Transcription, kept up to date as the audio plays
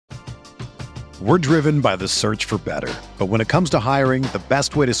We're driven by the search for better. But when it comes to hiring, the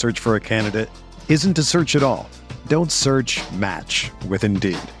best way to search for a candidate isn't to search at all. Don't search, match with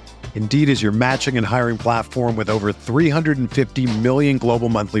Indeed. Indeed is your matching and hiring platform with over 350 million global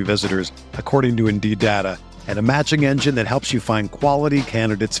monthly visitors, according to Indeed data, and a matching engine that helps you find quality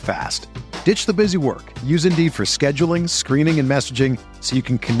candidates fast. Ditch the busy work. Use Indeed for scheduling, screening, and messaging so you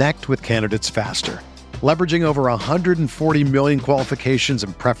can connect with candidates faster. Leveraging over 140 million qualifications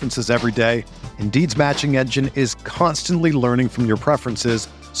and preferences every day, Indeed's matching engine is constantly learning from your preferences,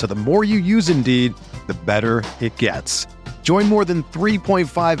 so the more you use Indeed, the better it gets. Join more than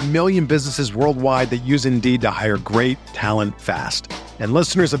 3.5 million businesses worldwide that use Indeed to hire great talent fast. And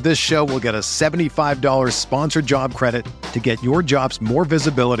listeners of this show will get a $75 sponsored job credit to get your jobs more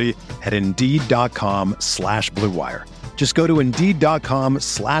visibility at Indeed.com/Blue Wire. Just go to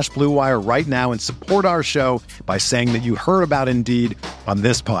Indeed.com/Blue Wire right now and support our show by saying that you heard about Indeed on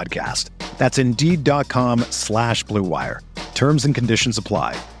this podcast. That's Indeed.com/Blue Wire. Terms and conditions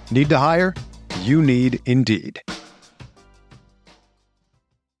apply. Need to hire? You need Indeed.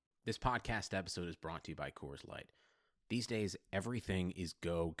 This podcast episode is brought to you by Coors Light. These days, everything is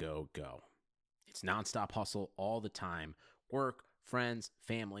go, go, go. It's nonstop hustle all the time. Work, friends,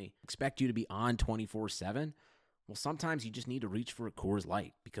 family, expect you to be on 24/7. Well, sometimes you just need to reach for a Coors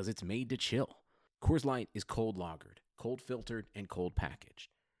Light because it's made to chill. Coors Light is cold lagered, cold filtered, and cold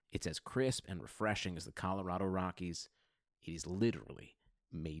packaged. It's as crisp and refreshing as the Colorado Rockies. It is literally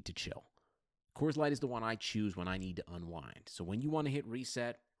made to chill. Coors Light is the one I choose when I need to unwind. So when you want to hit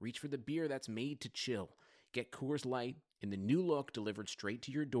reset, reach for the beer that's made to chill. Get Coors Light in the new look delivered straight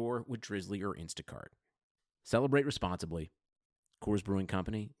to your door with Drizzly or Instacart. Celebrate responsibly. Coors Brewing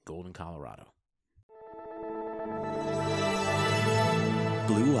Company, Golden, Colorado.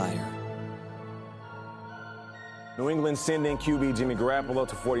 Blue Wire. New England sending QB Jimmy Garoppolo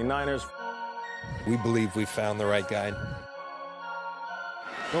to 49ers. We believe we found the right guy.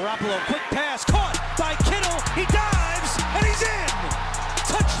 Garoppolo, quick pass, caught by Kittle. He dives, and he's in.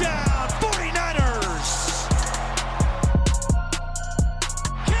 Touchdown, 49ers.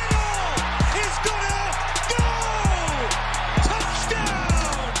 Kittle is gonna go. Touchdown.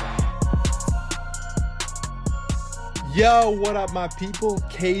 Yo, what up, my people?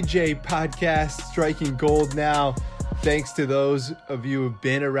 KJ Podcast, striking gold now. Thanks to those of you who've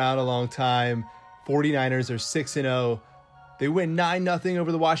been around a long time. 49ers are 6-0. They win 9-0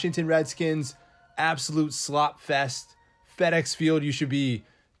 over the Washington Redskins. Absolute slop fest. FedEx Field, you should be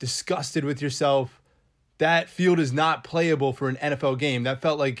disgusted with yourself. That field is not playable for an NFL game. That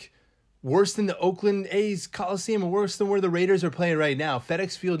felt like worse than the Oakland A's Coliseum and worse than where the Raiders are playing right now.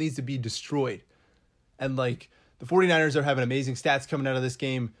 FedEx Field needs to be destroyed. And like the 49ers are having amazing stats coming out of this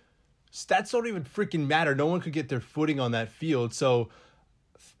game. Stats don't even freaking matter. No one could get their footing on that field. So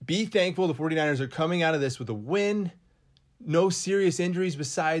be thankful the 49ers are coming out of this with a win. No serious injuries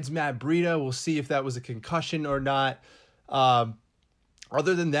besides Matt Breida. We'll see if that was a concussion or not. Other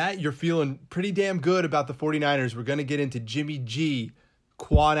than that, you're feeling pretty damn good about the 49ers. We're going to get into Jimmy G,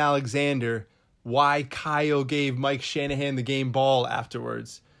 Quan Alexander, why Kyle gave Mike Shanahan the game ball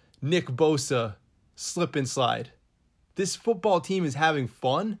afterwards, Nick Bosa, slip and slide. This football team is having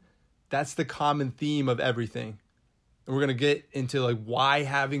fun. That's the common theme of everything. And we're going to get into like why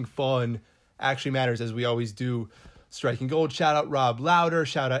having fun actually matters, as we always do. Striking gold. Shout out Rob Lauder.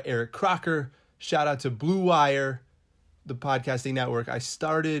 Shout out Eric Crocker. Shout out to Blue Wire, the podcasting network. I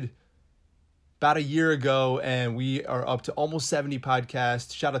started about a year ago, and we are up to almost 70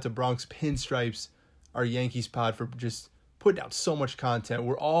 podcasts. Shout out to Bronx Pinstripes, our Yankees pod, for just putting out so much content.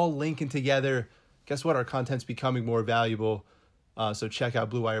 We're all linking together. Guess what? Our content's becoming more valuable. So check out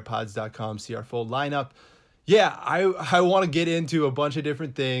BlueWirePods.com, see our full lineup. Yeah, I want to get into a bunch of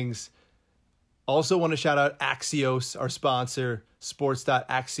different things. Also want to shout out Axios, our sponsor,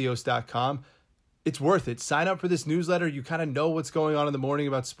 sports.axios.com. It's worth it. Sign up for this newsletter. You kind of know what's going on in the morning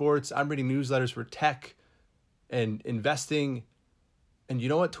about sports. I'm reading newsletters for tech and investing. And you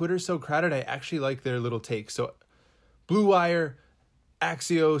know what? Twitter's so crowded. I actually like their little take. So Blue Wire,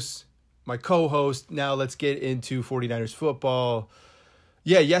 Axios, my co-host. Now let's get into 49ers football.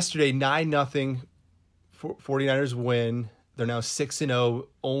 Yeah, yesterday, 9-0. 49ers win. They're now 6-0,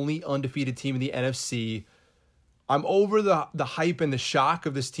 only undefeated team in the NFC. I'm over the hype and the shock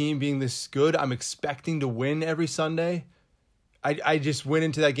of this team being this good. I'm expecting to win every Sunday. I just went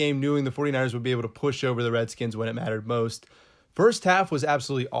into that game knowing the 49ers would be able to push over the Redskins when it mattered most. First half was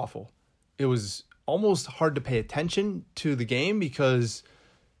absolutely awful. It was almost hard to pay attention to the game because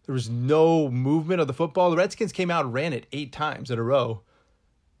there was no movement of the football. The Redskins came out and ran it 8 times in a row.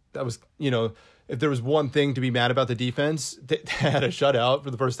 That was, if there was one thing to be mad about the defense, they had a shutout for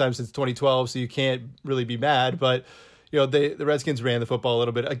the first time since 2012, so you can't really be mad. But, the Redskins ran the football a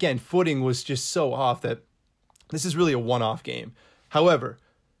little bit. Again, footing was just so off that this is really a one-off game. However,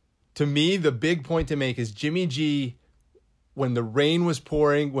 to me, the big point to make is Jimmy G, when the rain was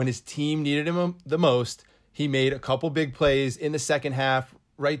pouring, when his team needed him the most, he made a couple big plays in the second half,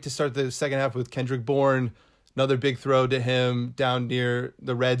 right to start the second half with Kendrick Bourne, another big throw to him down near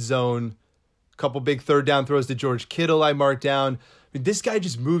the red zone, a couple big third down throws to George Kittle I marked down. This guy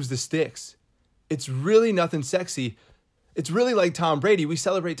just moves the sticks. It's really nothing sexy. It's really like Tom Brady. We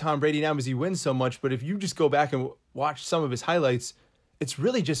celebrate Tom Brady now because he wins so much, but if you just go back and watch some of his highlights, it's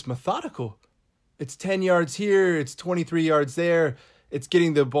really just methodical. It's 10 yards here, it's 23 yards there. It's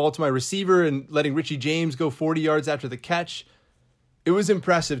getting the ball to my receiver and letting Richie James go 40 yards after the catch. It was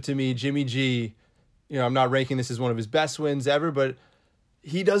impressive to me, Jimmy G. I'm not ranking this as one of his best wins ever, but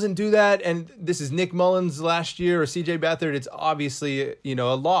he doesn't do that. And this is Nick Mullins last year or CJ Beathard. It's obviously, a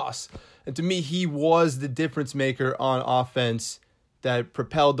loss. And to me, he was the difference maker on offense that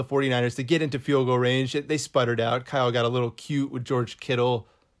propelled the 49ers to get into field goal range. They sputtered out. Kyle got a little cute with George Kittle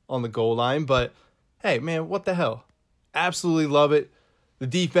on the goal line. But, hey, man, what the hell? Absolutely love it. The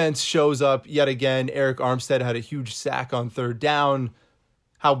defense shows up yet again. Eric Armstead had a huge sack on third down.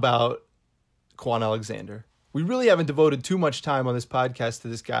 How about Quan Alexander? We really haven't devoted too much time on this podcast to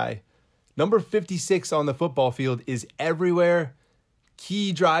this guy. Number 56 on the football field is everywhere.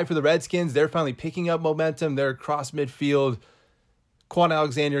 Key drive for the Redskins. They're finally picking up momentum. They're across midfield. Quan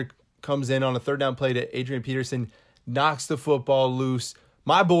Alexander comes in on a third down play to Adrian Peterson, knocks the football loose.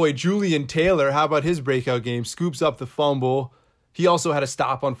 My boy Julian Taylor, how about his breakout game? Scoops up the fumble. He also had a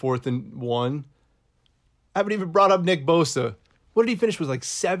stop on 4th and 1. I haven't even brought up Nick Bosa. What did he finish with, like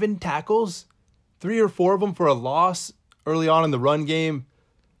 7 tackles? 3 or 4 of them for a loss early on in the run game.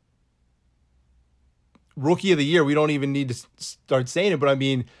 Rookie of the year, we don't even need to start saying it, but I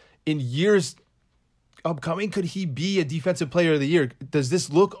mean, in years upcoming, could he be a defensive player of the year? Does this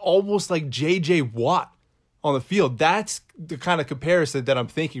look almost like J.J. Watt on the field? That's the kind of comparison that I'm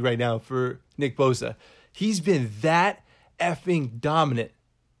thinking right now for Nick Bosa. He's been that effing dominant.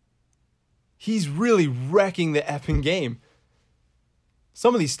 He's really wrecking the effing game.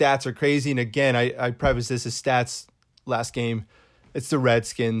 Some of these stats are crazy, and again, I preface this as stats last game. It's the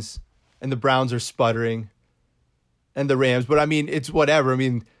Redskins, and the Browns are sputtering, and the Rams. But, I mean, it's whatever. I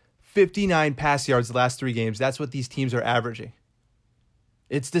mean, 59 pass yards the last 3 games. That's what these teams are averaging.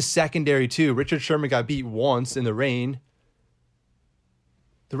 It's the secondary, too. Richard Sherman got beat once in the rain.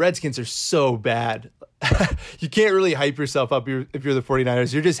 The Redskins are so bad. You can't really hype yourself up if you're the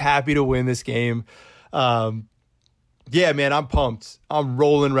 49ers. You're just happy to win this game. Yeah, man, I'm pumped. I'm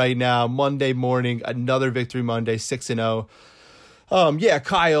rolling right now. Monday morning, another Victory Monday, 6-0. Yeah,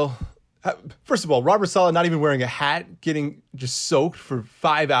 Kyle. First of all, Robert Saleh not even wearing a hat, getting just soaked for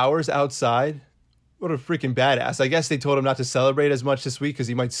 5 hours outside. What a freaking badass. I guess they told him not to celebrate as much this week because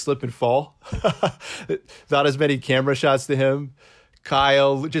he might slip and fall. Not as many camera shots to him.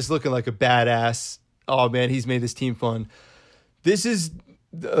 Kyle just looking like a badass. Oh, man, he's made this team fun. This is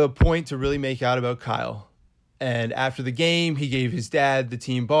a point to really make out about Kyle. And after the game, he gave his dad the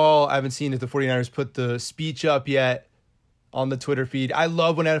team ball. I haven't seen if the 49ers put the speech up yet on the Twitter feed. I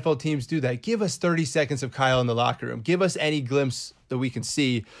love when NFL teams do that. Give us 30 seconds of Kyle in the locker room. Give us any glimpse that we can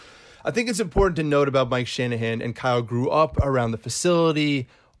see. I think it's important to note about Mike Shanahan, and Kyle grew up around the facility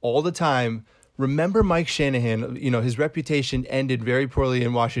all the time. Remember Mike Shanahan, his reputation ended very poorly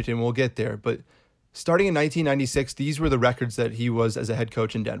in Washington. We'll get there. But starting in 1996, these were the records that he was as a head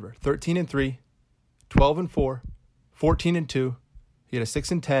coach in Denver. 13-3, 12-4, 14-2. He had a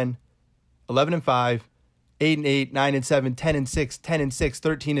 6-10, 11-5, 8-8, 9-7, 10-6,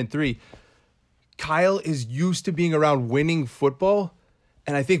 10-6, 13-3. Kyle is used to being around winning football.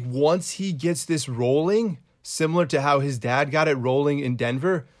 And I think once he gets this rolling, similar to how his dad got it rolling in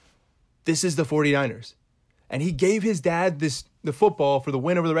Denver, this is the 49ers. And he gave his dad the football for the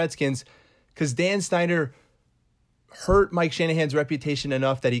win over the Redskins because Dan Snyder hurt Mike Shanahan's reputation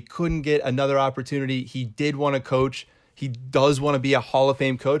enough that he couldn't get another opportunity. He did want to coach. He does want to be a Hall of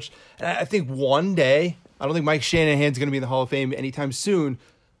Fame coach. And I think one day, I don't think Mike Shanahan's going to be in the Hall of Fame anytime soon,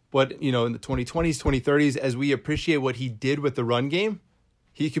 but in the 2020s, 2030s, as we appreciate what he did with the run game,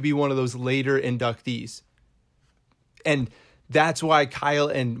 he could be one of those later inductees. And that's why Kyle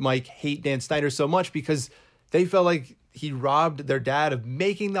and Mike hate Dan Snyder so much, because they felt like he robbed their dad of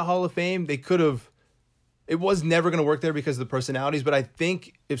making the Hall of Fame. They could have. It was never going to work there because of the personalities. But I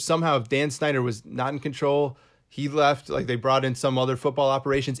think if Dan Snyder was not in control, he left, like they brought in some other football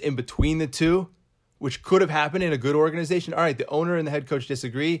operations in between the two, which could have happened in a good organization. All right, the owner and the head coach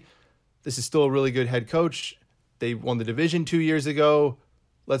disagree. this is still a really good head coach. They won the division 2 years ago.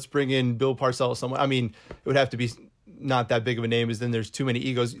 Let's bring in Bill Parcells somewhere. I mean, it would have to be not that big of a name, as then there's too many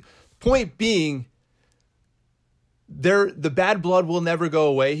egos. Point being, the bad blood will never go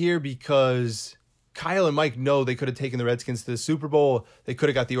away here because Kyle and Mike know they could have taken the Redskins to the Super Bowl. They could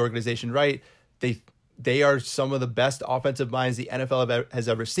have got the organization right. They are some of the best offensive minds the NFL has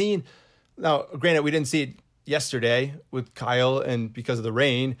ever seen. Now, granted, we didn't see it yesterday with Kyle and because of the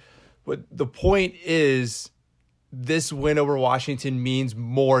rain, but the point is this win over Washington means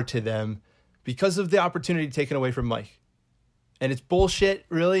more to them because of the opportunity taken away from Mike. And it's bullshit,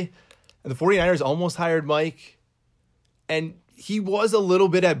 really. And the 49ers almost hired Mike, and he was a little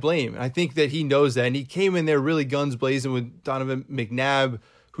bit at blame. I think that he knows that, and he came in there really guns blazing with Donovan McNabb,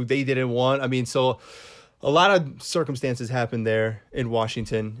 who they didn't want. I mean, so a lot of circumstances happened there in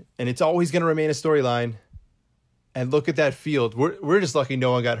Washington, and it's always going to remain a storyline. And look at that field. We're just lucky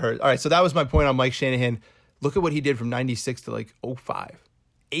no one got hurt. All right, so that was my point on Mike Shanahan. Look at what he did from 96 to 05.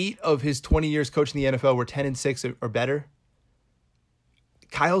 8 of his 20 years coaching the NFL were 10-6 or better.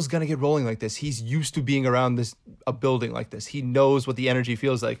 Kyle's going to get rolling like this. He's used to being around a building like this. He knows what the energy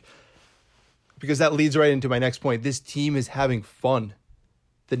feels like. Because that leads right into my next point. This team is having fun.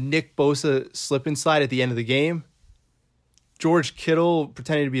 The Nick Bosa slip and slide at the end of the game. George Kittle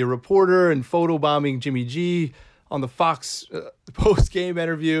pretending to be a reporter and photobombing Jimmy G on the Fox post-game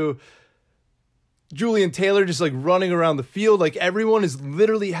interview. Julian Taylor just running around the field. Everyone is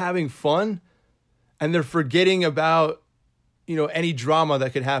literally having fun, and they're forgetting about any drama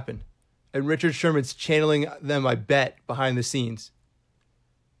that could happen. And Richard Sherman's channeling them, I bet, behind the scenes.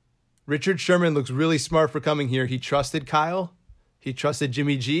 Richard Sherman looks really smart for coming here. He trusted Kyle. He trusted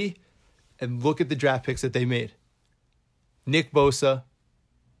Jimmy G. And look at the draft picks that they made. Nick Bosa.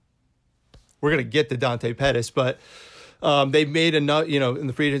 We're going to get to Dante Pettis, but they made enough, in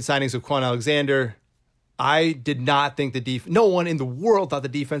the free agent signings of Quan Alexander. I did not think no one in the world thought the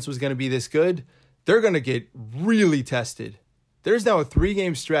defense was going to be this good. They're going to get really tested. There's now a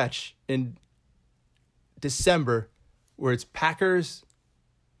 3-game stretch in December where it's Packers,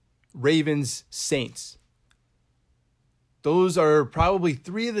 Ravens, Saints. Those are probably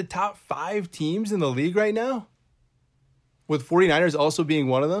 3 of the top 5 teams in the league right now, with 49ers also being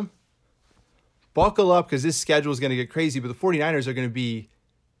one of them. Buckle up because this schedule is going to get crazy, but the 49ers are going to be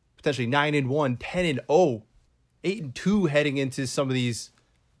potentially 9-1, 10-0, 8-2 heading into some of these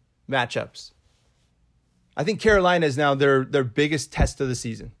matchups. I think Carolina is now their biggest test of the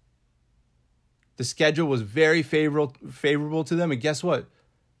season. The schedule was very favorable to them, and guess what?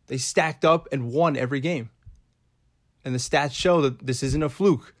 They stacked up and won every game. And the stats show that this isn't a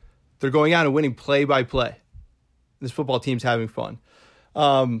fluke. They're going out and winning play by play. This football team's having fun.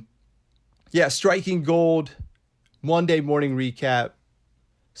 Striking gold. Monday morning recap.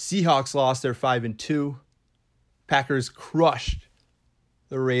 Seahawks lost their 5-2. Packers crushed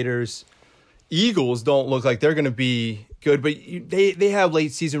the Raiders. Eagles don't look like they're going to be good, but they have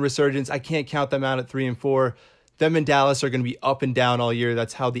late season resurgence. I can't count them out at 3-4. Them and Dallas are going to be up and down all year.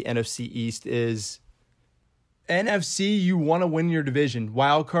 That's how the NFC East is. NFC, you want to win your division.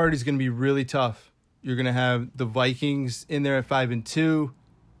 Wild card is going to be really tough. You're going to have the Vikings in there at 5-2.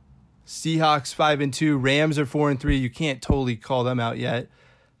 Seahawks 5-2. Rams are 4-3. You can't totally call them out yet.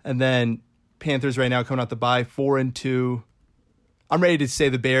 And then Panthers right now coming out the bye, 4-2. I'm ready to say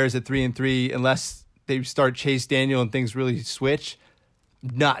the Bears at 3-3 unless they start Chase Daniel and things really switch.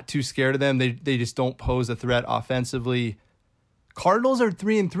 Not too scared of them. They just don't pose a threat offensively. Cardinals are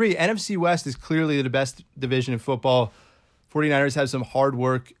 3-3. NFC West is clearly the best division in football. 49ers have some hard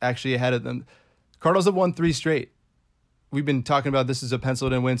work actually ahead of them. Cardinals have won 3 straight. We've been talking about this as a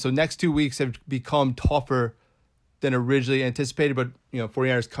penciled-in win. So next 2 weeks have become tougher than originally anticipated. But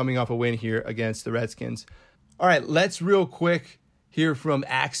 49ers coming off a win here against the Redskins. All right, let's real quick hear from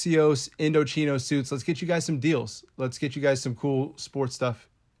Axios Indochino Suits. Let's get you guys some deals. Let's get you guys some cool sports stuff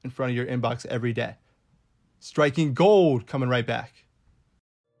in front of your inbox every day. Striking gold coming right back.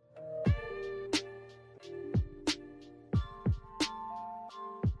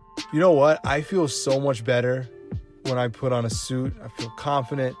 You know what? I feel so much better when I put on a suit. I feel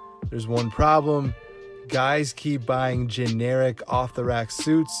confident. There's one problem. Guys keep buying generic off-the-rack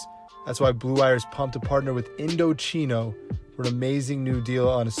suits. That's why Blue Wire is pumped to partner with Indochino for an amazing new deal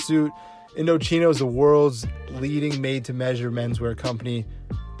on a suit. Indochino is the world's leading made-to-measure menswear company.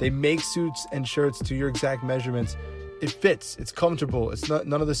 They make suits and shirts to your exact measurements. It fits. It's comfortable. It's not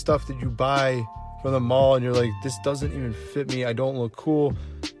none of the stuff that you buy from the mall and you're like, this doesn't even fit me. I don't look cool.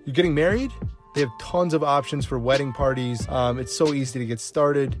 You're getting married? They have tons of options for wedding parties. It's so easy to get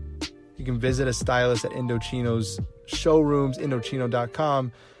started. You can visit a stylist at Indochino's showrooms,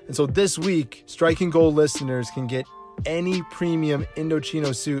 Indochino.com. And so this week, Striking Gold listeners can get any premium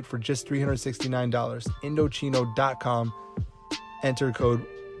Indochino suit for just $369. Indochino.com. Enter code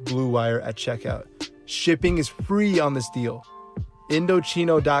BLUEWIRE at checkout. Shipping is free on this deal.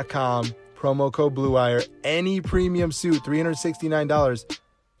 Indochino.com, promo code BLUEWIRE. Any premium suit, $369.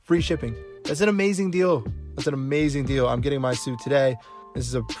 Free shipping. That's an amazing deal. I'm getting my suit today. This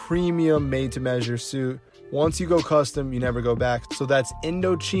is a premium made-to-measure suit. Once you go custom, you never go back. So that's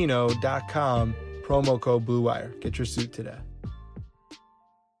Indochino.com, promo code BLUEWIRE. Get your suit today.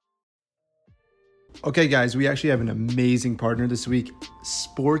 Okay, guys, we actually have an amazing partner this week,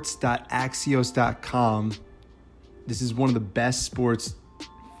 sports.axios.com. This is one of the best sports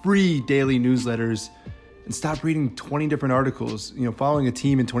free daily newsletters. And stop reading 20 different articles. Following a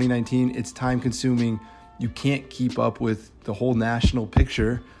team in 2019, it's time consuming. You can't keep up with the whole national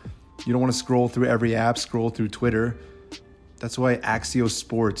picture. You don't want to scroll through every app, scroll through Twitter. That's why Axios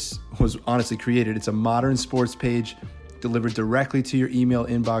Sports was honestly created. It's a modern sports page delivered directly to your email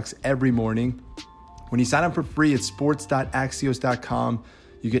inbox every morning. When you sign up for free at sports.axios.com,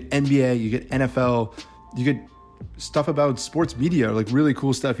 you get NBA, you get NFL, you get stuff about sports media, like really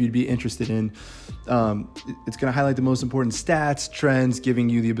cool stuff you'd be interested in. It's going to highlight the most important stats, trends, giving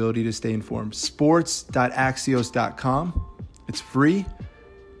you the ability to stay informed. Sports.axios.com. It's free.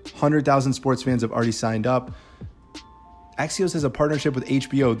 100,000 sports fans have already signed up. Axios has a partnership with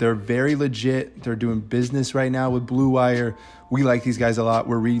HBO. They're very legit. They're doing business right now with Blue Wire. We like these guys a lot.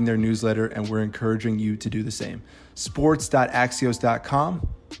 We're reading their newsletter, and we're encouraging you to do the same. Sports.axios.com.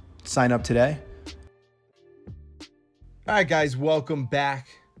 Sign up today. All right, guys, welcome back.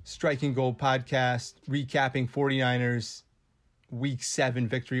 Striking Gold podcast, recapping 49ers Week 7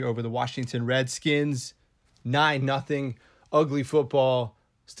 victory over the Washington Redskins. 9-0, ugly football.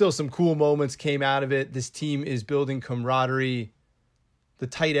 Still some cool moments came out of it. This team is building camaraderie. The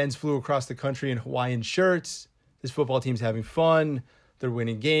tight ends flew across the country in Hawaiian shirts. This football team's having fun. They're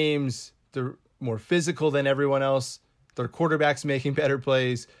winning games. They're more physical than everyone else. Their quarterback's making better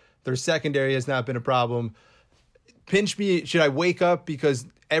plays. Their secondary has not been a problem. Pinch me, should I wake up because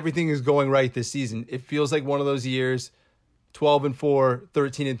everything is going right this season? It feels like one of those years, 12-4,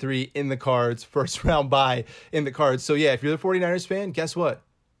 13-3 in the cards, first round bye in the cards. So yeah, if you're the 49ers fan, guess what?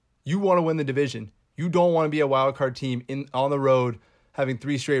 You want to win the division. You don't want to be a wild card team on the road, having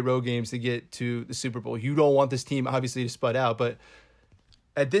 3 straight road games to get to the Super Bowl. You don't want this team, obviously, to spud out. But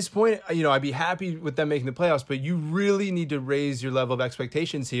at this point, I'd be happy with them making the playoffs, but you really need to raise your level of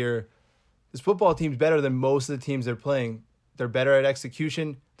expectations here. This football team's better than most of the teams they're playing. They're better at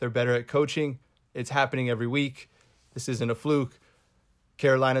execution. They're better at coaching. It's happening every week. This isn't a fluke.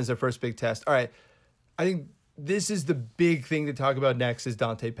 Carolina's their first big test. All right, I think this is the big thing to talk about next is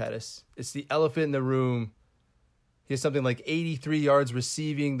Dante Pettis. It's the elephant in the room. He has something like 83 yards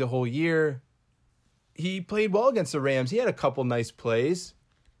receiving the whole year. He played well against the Rams. He had a couple nice plays.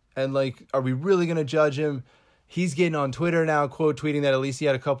 And, are we really going to judge him? He's getting on Twitter now, quote tweeting that at least he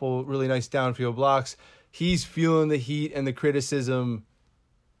had a couple really nice downfield blocks. He's feeling the heat and the criticism.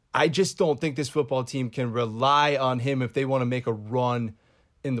 I just don't think this football team can rely on him if they want to make a run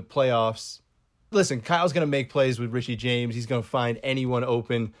in the playoffs. Listen, Kyle's going to make plays with Richie James. He's going to find anyone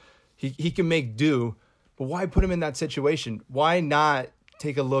open. He can make do, but why put him in that situation? Why not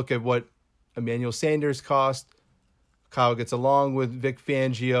take a look at what Emmanuel Sanders cost? Kyle gets along with Vic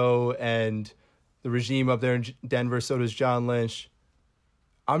Fangio and the regime up there in Denver. So does John Lynch.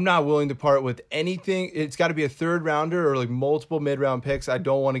 I'm not willing to part with anything. It's got to be a third rounder or multiple mid-round picks. I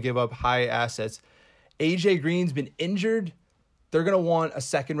don't want to give up high assets. AJ Green's been injured. They're going to want a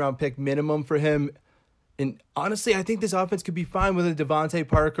second-round pick minimum for him. And honestly, I think this offense could be fine with a Devontae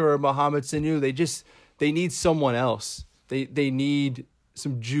Parker or Mohamed Sanu. They need someone else. They need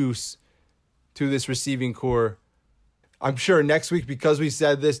some juice to this receiving core. I'm sure next week, because we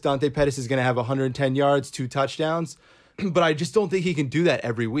said this, Dante Pettis is going to have 110 yards, 2 touchdowns. But I just don't think he can do that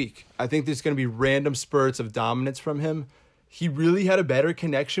every week. I think there's going to be random spurts of dominance from him. He really had a better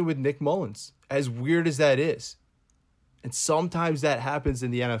connection with Nick Mullins, as weird as that is. And sometimes that happens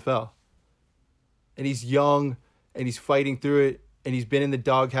in the NFL. And he's young, and he's fighting through it, and he's been in the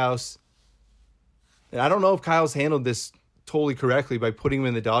doghouse. And I don't know if Kyle's handled this totally correctly by putting him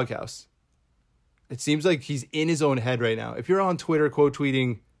in the doghouse. It seems like he's in his own head right now. If you're on Twitter quote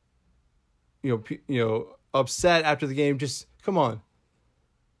tweeting, upset after the game, just come on.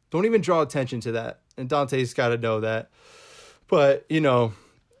 Don't even draw attention to that. And Dante's got to know that. But,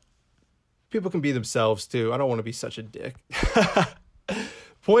 people can be themselves too. I don't want to be such a dick.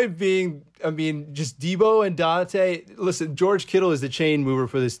 Point being, just Debo and Dante. Listen, George Kittle is the chain mover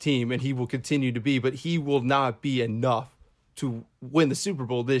for this team, and he will continue to be, but he will not be enough to win the Super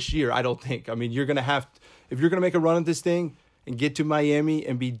Bowl this year, I don't think. I mean, you're going to have, if you're going to make a run at this thing and get to Miami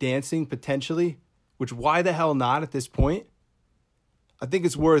and be dancing potentially, which why the hell not at this point? I think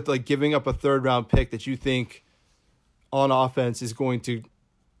it's worth like giving up a 3rd round pick that you think on offense is going to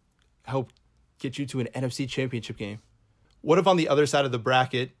help get you to an NFC championship game. What if on the other side of the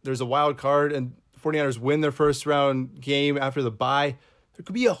bracket, there's a wild card and the 49ers win their 1st round game after the bye? There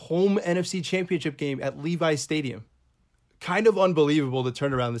could be a home NFC championship game at Levi's Stadium. Kind of unbelievable the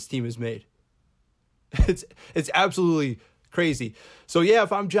turnaround this team has made. It's absolutely crazy. So yeah,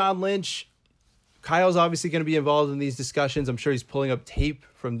 if I'm John Lynch, Kyle's obviously going to be involved in these discussions. I'm sure he's pulling up tape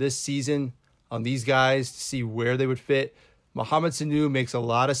from this season on these guys to see where they would fit. Mohamed Sanu makes a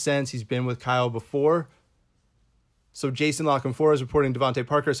lot of sense. He's been with Kyle before. So Jason Lockenfora is reporting Devontae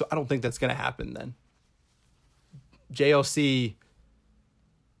Parker, so I don't think that's going to happen then. JLC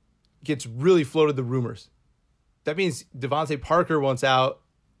gets really floated the rumors. That means Devontae Parker wants out,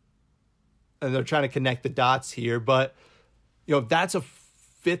 and they're trying to connect the dots here. But, if that's a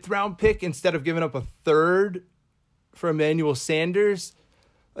 5th round pick instead of giving up a 3rd for Emmanuel Sanders,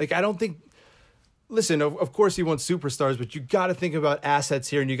 like, I don't think... Listen, of course he wants superstars, but you got to think about assets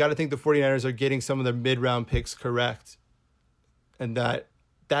here, and you got to think the 49ers are getting some of their mid-round picks correct. And that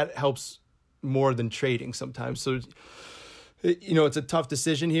helps more than trading sometimes. So, it's a tough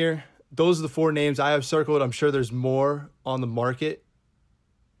decision here. Those are the 4 names I have circled. I'm sure there's more on the market.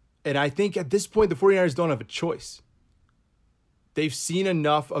 And I think at this point, the 49ers don't have a choice. They've seen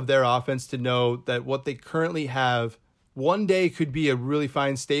enough of their offense to know that what they currently have one day could be a really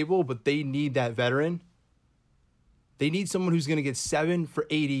fine stable, but they need that veteran. They need someone who's going to get 7 for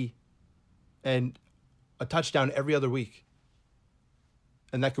 80 and a touchdown every other week.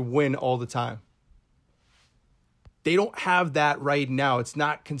 And that could win all the time. They don't have that right now. It's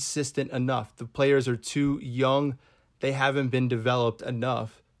not consistent enough. The players are too young. They haven't been developed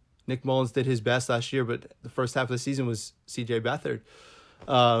enough. Nick Mullins did his best last year, but the first half of the season was C.J. Beathard.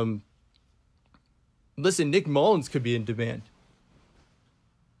 Listen, Nick Mullins could be in demand.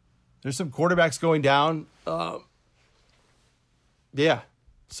 There's some quarterbacks going down. Yeah.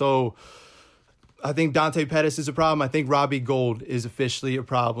 So I think Dante Pettis is a problem. I think Robbie Gould is officially a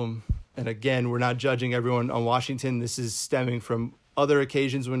problem. And again, we're not judging everyone on Washington. This is stemming from other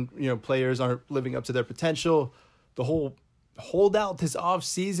occasions when, players aren't living up to their potential. The whole holdout this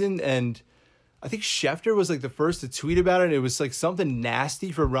offseason, and I think Schefter was like the first to tweet about it. It was like something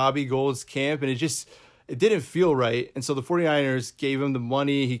nasty for Robbie Gould's camp, and it didn't feel right. And so the 49ers gave him the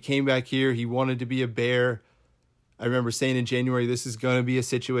money. He came back here. He wanted to be a Bear. I remember saying in January, this is going to be a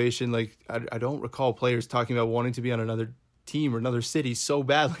situation like I don't recall players talking about wanting to be on another team or another city so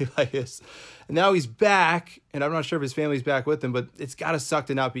badly like this. And now he's back, and I'm not sure if his family's back with him, but it's got to suck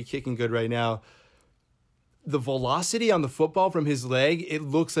to not be kicking good right now. The velocity on the football from his leg, it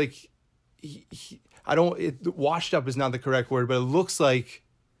looks like washed up is not the correct word, but it looks like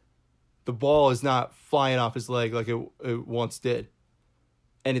the ball is not flying off his leg like it once did.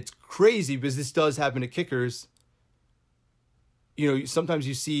 And it's crazy because this does happen to kickers. Sometimes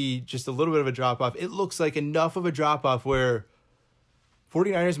you see just a little bit of a drop-off. It looks like enough of a drop-off where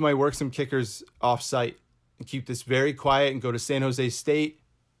 49ers might work some kickers off-site and keep this very quiet and go to San Jose State.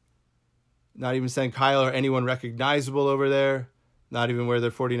 Not even send Kyle or anyone recognizable over there. Not even wear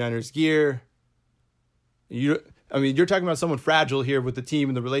their 49ers gear. You're talking about someone fragile here with the team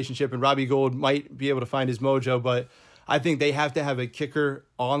and the relationship, and Robbie Gould might be able to find his mojo, but I think they have to have a kicker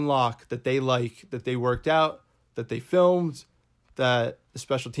on lock that they like, that they worked out, that they filmed, that the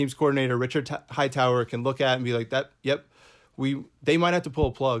special teams coordinator, Richard Hightower, can look at and be like, they might have to pull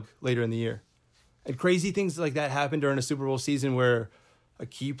a plug later in the year. And crazy things like that happen during a Super Bowl season where a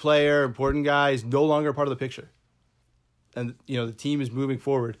key player, important guy, is no longer part of the picture. And, the team is moving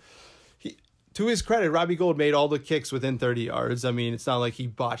forward. To his credit, Robbie Gould made all the kicks within 30 yards. I mean, it's not like he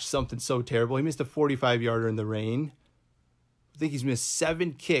botched something so terrible. He missed a 45-yarder in the rain. I think he's missed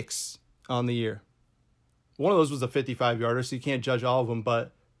 7 kicks on the year. One of those was a 55-yarder, so you can't judge all of them,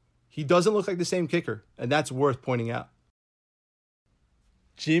 but he doesn't look like the same kicker, and that's worth pointing out.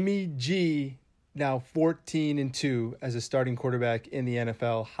 Jimmy G, now 14-2 as a starting quarterback in the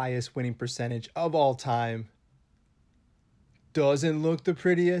NFL, highest winning percentage of all time. Doesn't look the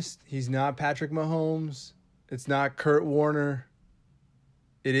prettiest. He's not Patrick Mahomes. It's not Kurt Warner.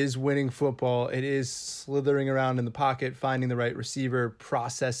 It is winning football. It is slithering around in the pocket, finding the right receiver,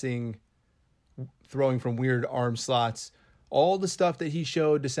 processing, throwing from weird arm slots. All the stuff that he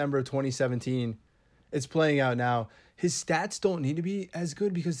showed December of 2017, it's playing out now. His stats don't need to be as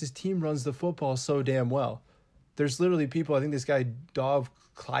good because his team runs the football so damn well. There's literally people, I think this guy, Dov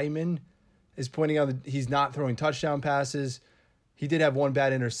Kleiman, is pointing out that he's not throwing touchdown passes. He did have one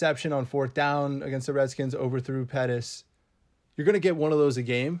bad interception on 4th down against the Redskins, overthrew Pettis. You're going to get one of those a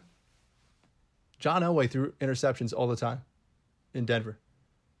game. John Elway threw interceptions all the time in Denver.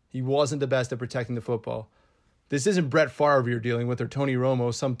 He wasn't the best at protecting the football. This isn't Brett Favre you're dealing with or Tony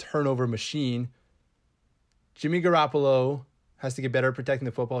Romo, some turnover machine. Jimmy Garoppolo has to get better at protecting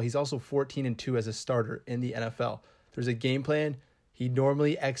the football. He's also 14-2 as a starter in the NFL. There's a game plan. He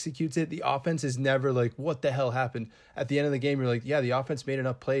normally executes it. The offense is never like, what the hell happened? At the end of the game, you're like, yeah, the offense made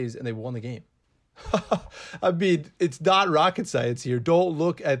enough plays and they won the game. I mean, it's not rocket science here. Don't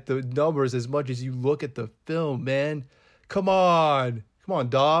look at the numbers as much as you look at the film, man. Come on. Come on,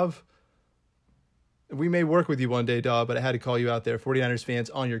 Dov. We may work with you one day, Dov, but I had to call you out there. 49ers fans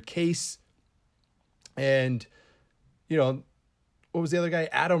on your case. And, you know, what was the other guy?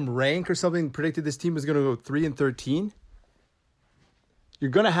 Adam Rank or something predicted this team was going to go 3-13. You're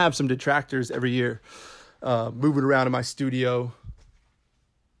going to have some detractors every year moving around in my studio.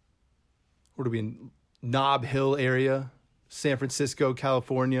 What are we in? Nob Hill area, San Francisco,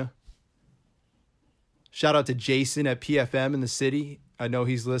 California. Shout out to Jason at PFM in the city. I know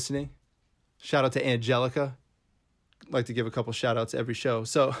he's listening. Shout out to Angelica. I'd like to give a couple shout outs every show.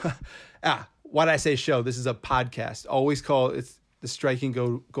 So, why did I say show? This is a podcast. Always call it the Striking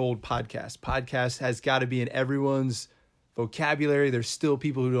Gold podcast. Podcast has got to be in everyone's vocabulary. There's still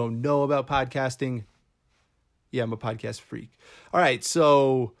people who don't know about podcasting. Yeah, I'm a podcast freak. All right,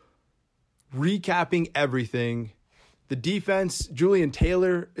 so recapping everything. The defense, Julian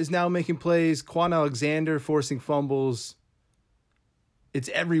Taylor is now making plays. Quan Alexander forcing fumbles. It's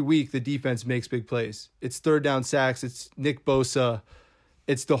every week the defense makes big plays. It's 3rd down sacks. It's Nick Bosa.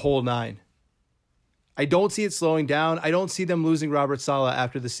 It's the whole 9. I don't see it slowing down. I don't see them losing Robert Saleh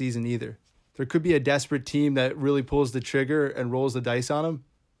after the season either. There could be a desperate team that really pulls the trigger and rolls the dice on him.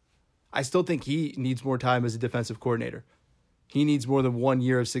 I still think he needs more time as a defensive coordinator. He needs more than 1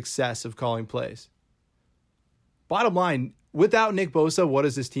 year of success of calling plays. Bottom line, without Nick Bosa, what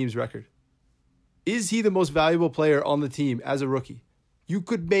is this team's record? Is he the most valuable player on the team as a rookie? You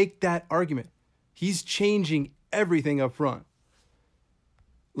could make that argument. He's changing everything up front.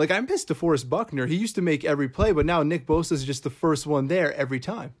 Like, I'm pissed to Forrest Buckner. He used to make every play, but now Nick Bosa is just the first one there every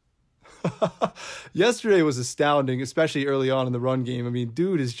time. Yesterday was astounding, especially early on in the run game. I mean,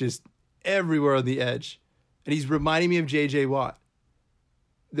 dude is just everywhere on the edge. And he's reminding me of J.J. Watt.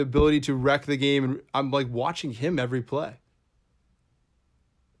 The ability to wreck the game. And I'm like watching him every play.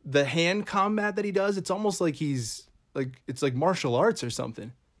 The hand combat that he does, it's almost like it's like martial arts or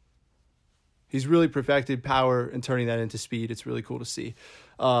something. He's really perfected power and turning that into speed. It's really cool to see.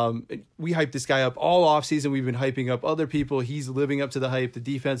 We hyped this guy up all offseason. We've been hyping up other people. He's living up to the hype. The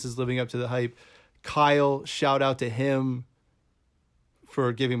defense is living up to the hype. Kyle, shout out to him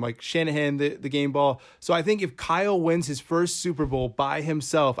for giving Mike Shanahan the game ball. So I think if Kyle wins his first Super Bowl by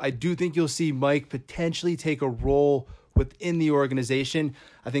himself, I do think you'll see Mike potentially take a role within the organization.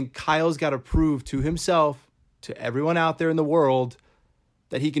 I think Kyle's got to prove to himself, to everyone out there in the world,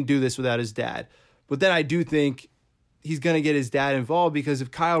 that he can do this without his dad. But then I do think he's going to get his dad involved, because if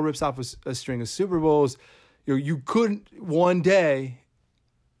Kyle rips off a string of Super Bowls, you couldn't one day,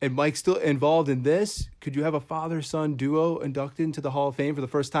 and Mike's still involved in this, could you have a father-son duo inducted into the Hall of Fame for the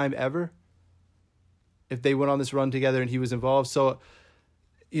first time ever? If they went on this run together and he was involved. So,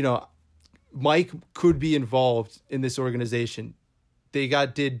 Mike could be involved in this organization. They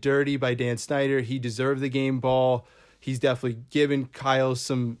did dirty by Dan Snyder. He deserved the game ball. He's definitely given Kyle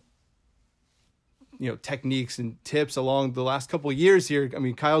some, techniques and tips along the last couple of years here. I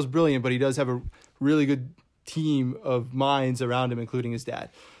mean, Kyle's brilliant, but he does have a really good team of minds around him, including his dad.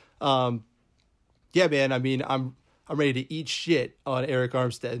 Yeah, man. I mean, I'm ready to eat shit on Eric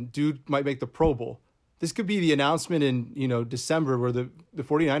Armstead. Dude might make the Pro Bowl. This could be the announcement in December, where the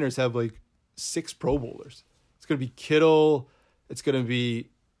 49ers have like 6 Pro Bowlers. It's going to be Kittle. It's going to be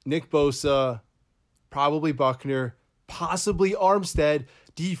Nick Bosa, probably Buckner, possibly Armstead.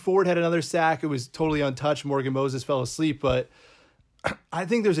 D Ford had another sack. It was totally untouched. Morgan Moses fell asleep, but I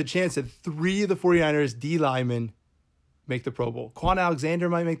think there's a chance that 3 of the 49ers D linemen make the Pro Bowl. Quan Alexander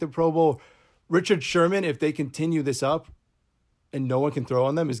might make the Pro Bowl. Richard Sherman, if they continue this up and no one can throw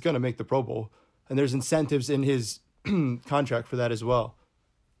on them, is going to make the Pro Bowl. And there's incentives in his contract for that as well.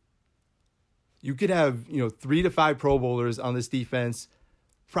 You could have, 3 to 5 Pro Bowlers on this defense.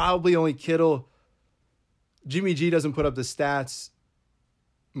 Probably only Kittle. Jimmy G doesn't put up the stats.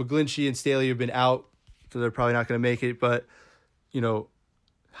 McGlinchey and Staley have been out, so they're probably not going to make it. But,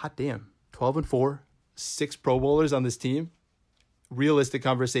 hot damn, 12-4, 6 Pro Bowlers on this team. Realistic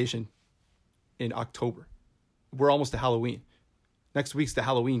conversation in October. We're almost to Halloween. Next week's the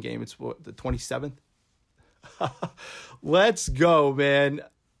Halloween game. It's what, the 27th? Let's go, man.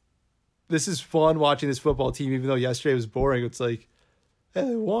 This is fun watching this football team, even though yesterday was boring. It's like, hey,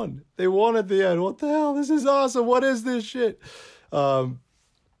 they won. They won at the end. What the hell? This is awesome. What is this shit?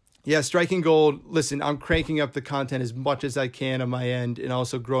 Yeah, Striking Gold. Listen, I'm cranking up the content as much as I can on my end and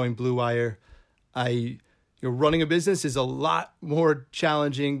also growing Blue Wire. Running a business is a lot more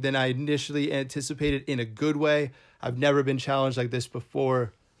challenging than I initially anticipated in a good way. I've never been challenged like this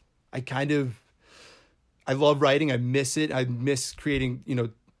before. I love writing. I miss it. I miss creating,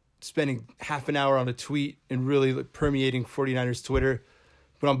 spending half an hour on a tweet and really permeating 49ers Twitter.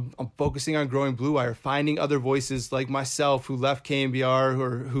 But I'm focusing on growing Blue Wire, finding other voices like myself who left KNBR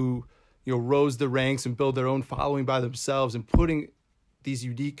or who rose the ranks and build their own following by themselves, and putting these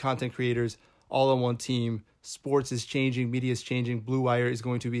unique content creators all on one team. Sports is changing, media is changing. Blue Wire is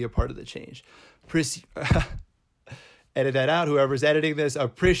going to be a part of the change. Edit that out, whoever's editing this. I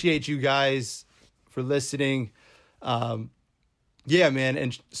appreciate you guys for listening. Yeah, man.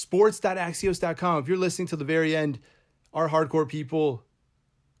 And sports.axios.com. If you're listening to the very end, our hardcore people,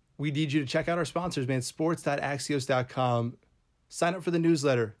 we need you to check out our sponsors, man. Sports.axios.com. Sign up for the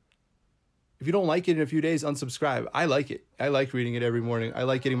newsletter. If you don't like it in a few days, unsubscribe. I like it. I like reading it every morning. I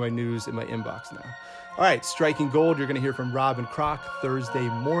like getting my news in my inbox now. All right, Striking Gold. You're going to hear from Rob and Croc Thursday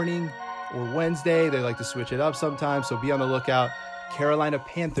morning or Wednesday. They like to switch it up sometimes, so be on the lookout. Carolina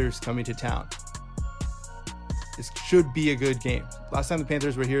Panthers coming to town. This should be a good game. Last time the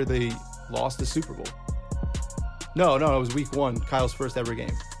Panthers were here, they lost the Super Bowl. No, it was week 1, Kyle's first ever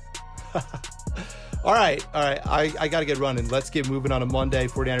game. All right. I got to get running. Let's get moving on a Monday.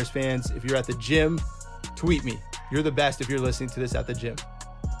 49ers fans, if you're at the gym, tweet me. You're the best if you're listening to this at the gym.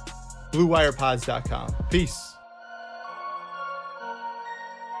 BlueWirePods.com. Peace.